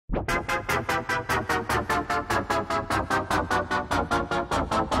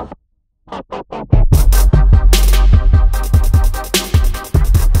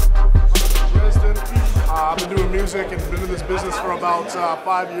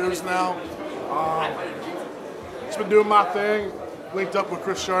5 years now. Just been doing my thing. Linked up with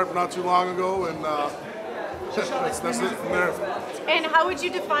Chris Sharp not too long ago, and that's it from there. And how would you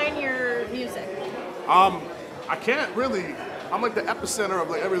define your music? I can't really. I'm like the epicenter of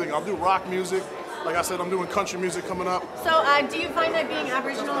like everything. I'll do rock music. Like I said, I'm doing country music coming up. So do you find that being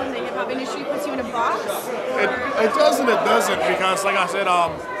Aboriginal in the hip hop industry puts you in a box? It does and it doesn't, because like I said,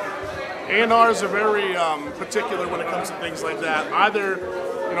 A&Rs are very particular when it comes to things like that. Either,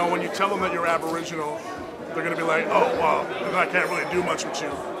 you know, when you tell them that you're Aboriginal, they're going to be like, oh, wow, I can't really do much with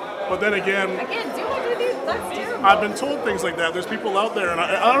you. But then again, do much with you? That's terrible. I've been told things like that. There's people out there, and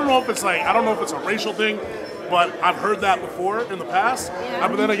I don't know if it's like, I don't know if it's a racial thing, but I've heard that before in the past. Yeah.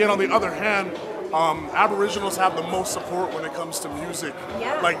 But then again, on the other hand, Aboriginals have the most support when it comes to music.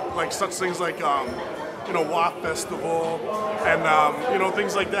 Yeah. Like such things like, you know, WAF Festival, and you know,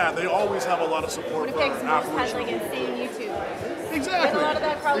 things like that. They always have a lot of support for Winnipeg's most has Aboriginals. like insane YouTube. Exactly. And a lot of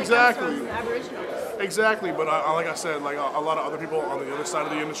that probably comes from Aboriginals. Exactly, but like I said, like a lot of other people on the other side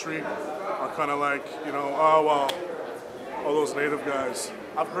of the industry are kind of like, you know, oh well, all those native guys.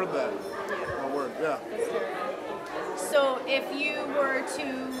 I've heard that. My word, yeah. So if you were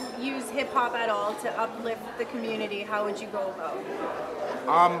to use hip hop at all to uplift the community, how would you go about it?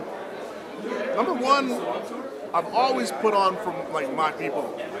 Number one, I've always put on from like my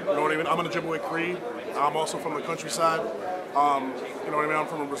people. You know what I mean? I'm an Ojibwe Cree. I'm also from the countryside. You know what I mean? I'm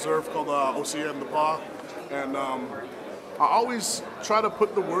from a reserve called OCM, the PAW, and I always try to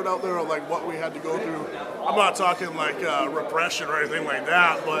put the word out there of like what we had to go through. I'm not talking like repression or anything like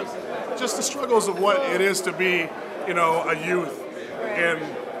that, but just the struggles of what it is to be, you know, a youth in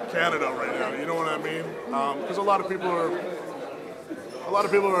Canada right now. You know what I mean? Because a lot of people are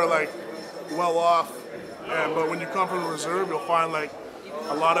like well off, but when you come from a reserve, you'll find like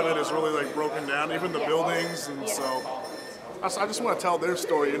a lot of it is really like broken down, even the buildings, and so. I just want to tell their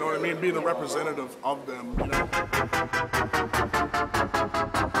story, you know what I mean? Being a representative of them, you know?